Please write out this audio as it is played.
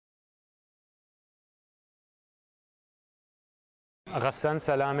Ghassan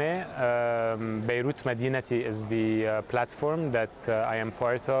Salameh, Beirut Madinati is the platform that I am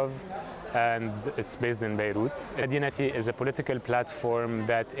part of, and it's based in Beirut. Madinati is a political platform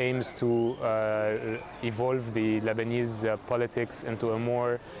that aims to evolve the Lebanese politics into a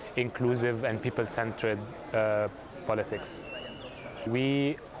more inclusive and people-centered politics.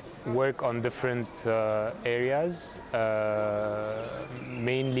 We work on different areas.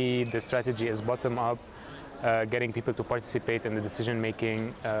 Mainly the strategy is bottom-up, getting people to participate in the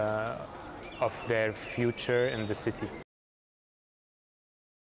decision-making of their future in the city.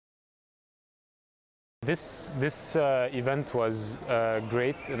 This event was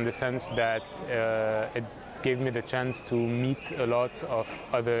great in the sense that it gave me the chance to meet a lot of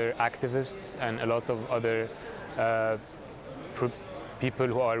other activists and a lot of other people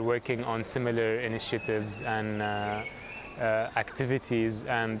who are working on similar initiatives and activities,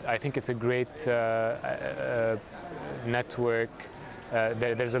 and I think it's a great network.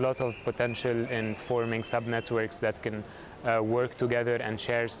 There's a lot of potential in forming sub-networks that can work together and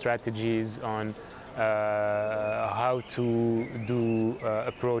share strategies on how to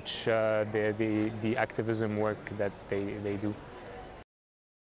approach the activism work that they do.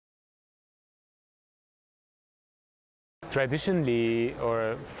 Traditionally,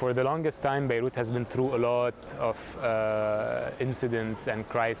 or for the longest time, Beirut has been through a lot of incidents and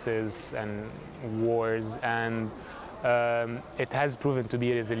crises and wars, and it has proven to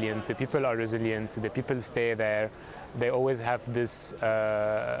be resilient. The people are resilient, the people stay there. They always have this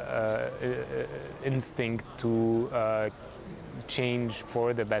instinct to change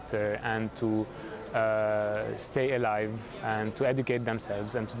for the better and to stay alive and to educate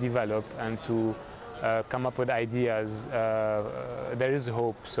themselves and to develop and to come up with ideas. There is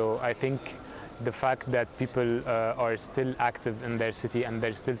hope. So I think the fact that people are still active in their city and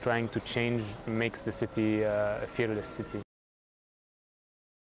they're still trying to change makes the city a fearless city.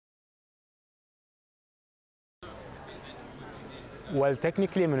 Well,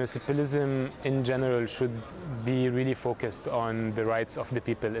 technically, municipalism in general should be really focused on the rights of the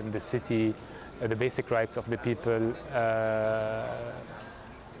people in the city, the basic rights of the people.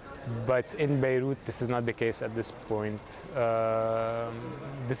 But in Beirut, this is not the case at this point.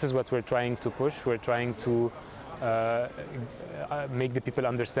 This is what we're trying to push. We're trying to make the people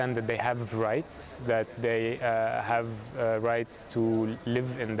understand that they have rights, that they have rights to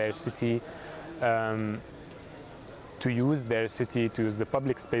live in their city, to use their city, to use the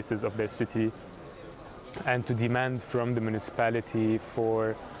public spaces of their city, and to demand from the municipality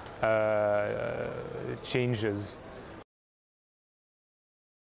for changes.